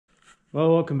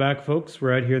Well, welcome back, folks.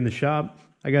 We're out here in the shop.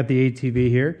 I got the ATV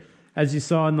here. As you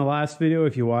saw in the last video,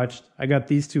 if you watched, I got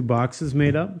these two boxes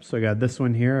made up. So I got this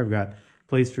one here. I've got a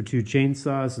place for 2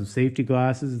 chainsaws, some safety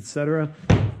glasses, etc.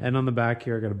 And on the back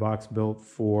here, I got a box built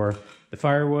for the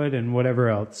firewood and whatever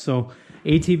else. So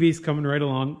ATV's coming right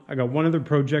along. I got one other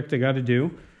project I got to do,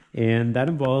 and that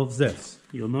involves this.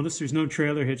 You'll notice there's no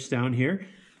trailer hitch down here.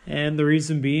 And the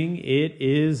reason being, it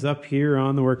is up here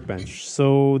on the workbench.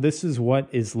 So this is what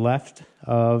is left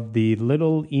of the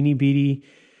little eeny beeny,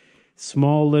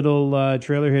 small little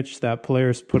trailer hitch that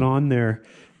Polaris put on their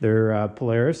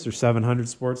Polaris, their 700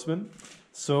 Sportsman.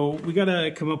 So we got to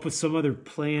come up with some other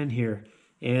plan here.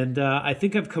 And I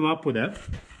think I've come up with it.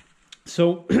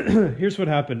 So here's what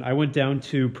happened. I went down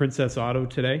to Princess Auto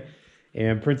today.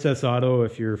 And Princess Auto,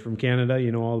 if you're from Canada,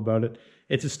 you know all about it.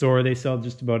 It's a store. They sell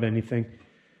just about anything.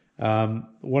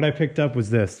 What I picked up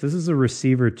was this. This is a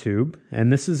receiver tube,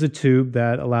 and this is a tube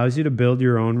that allows you to build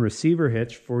your own receiver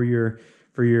hitch for your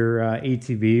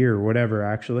ATV or whatever,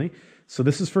 actually. So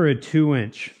this is for a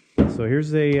 2-inch. So here's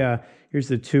the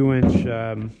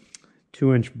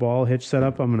 2-inch ball hitch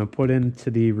setup I'm going to put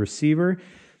into the receiver.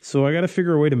 So I got to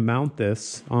figure a way to mount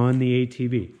this on the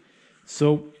ATV.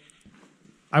 So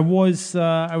I was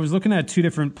looking at 2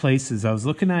 different places. I was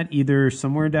looking at either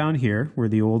somewhere down here where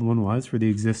the old one was, where the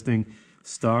existing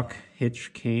stock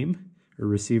hitch came, or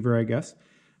receiver, I guess.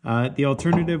 The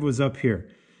alternative was up here.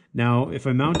 Now, if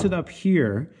I mount it up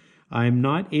here, I'm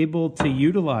not able to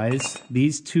utilize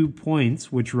these 2 points,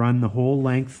 which run the whole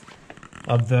length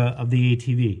of the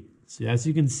ATV. So as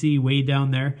you can see way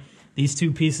down there, these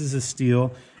 2 pieces of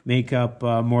steel make up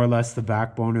more or less the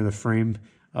backbone or the frame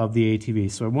of the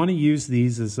ATV. So I want to use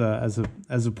these as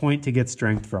a point to get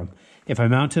strength from. If I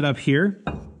mount it up here,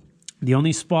 the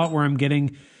only spot where I'm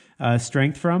getting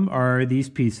strength from are these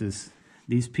pieces.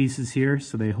 These pieces here,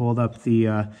 so they hold up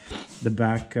the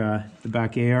back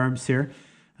A-arms here,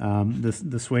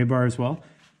 the sway bar as well.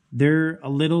 They're a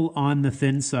little on the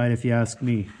thin side, if you ask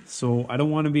me. So I don't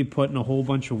want to be putting a whole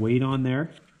bunch of weight on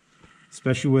there,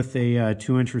 especially with a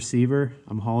 2-inch receiver.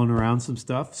 I'm hauling around some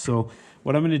stuff. So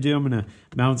what I'm going to do, I'm going to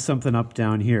mount something up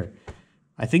down here.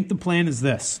 I think the plan is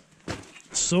this.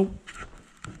 So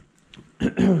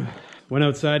went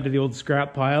outside to the old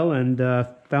scrap pile and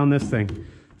found this thing.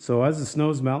 So as the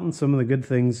snow's melting, some of the good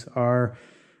things are,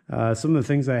 some of the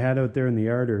things I had out there in the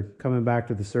yard are coming back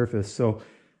to the surface. So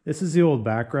this is the old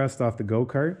backrest off the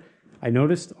go-kart. I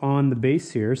noticed on the base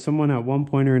here, someone at one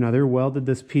point or another welded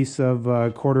this piece of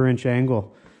 1/4-inch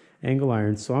angle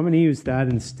iron. So I'm going to use that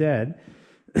instead.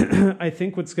 I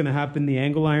think what's going to happen, the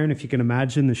angle iron, if you can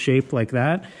imagine the shape like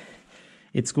that,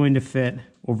 it's going to fit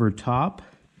over top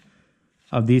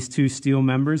of these 2 steel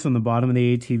members on the bottom of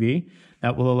the ATV.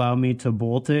 That will allow me to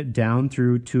bolt it down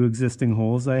through 2 existing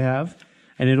holes I have,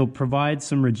 and it'll provide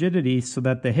some rigidity so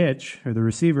that the hitch, or the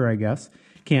receiver I guess,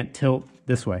 can't tilt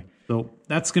this way. So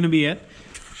that's going to be it.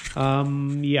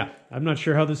 Yeah, I'm not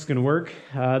sure how this is going to work.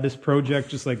 This project,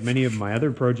 just like many of my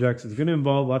other projects, is going to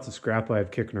involve lots of scrap I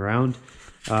have kicking around.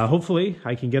 Hopefully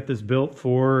I can get this built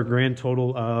for a grand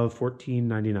total of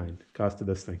 $14.99 cost of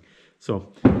this thing.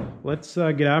 So let's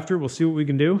get after it. We'll see what we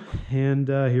can do, and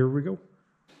here we go.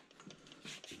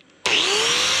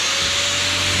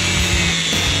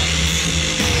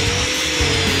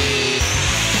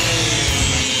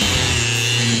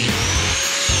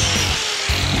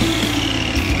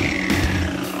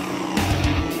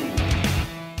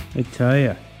 I tell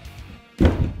ya,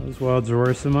 those welds are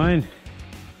worse than mine.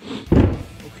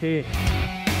 Okay.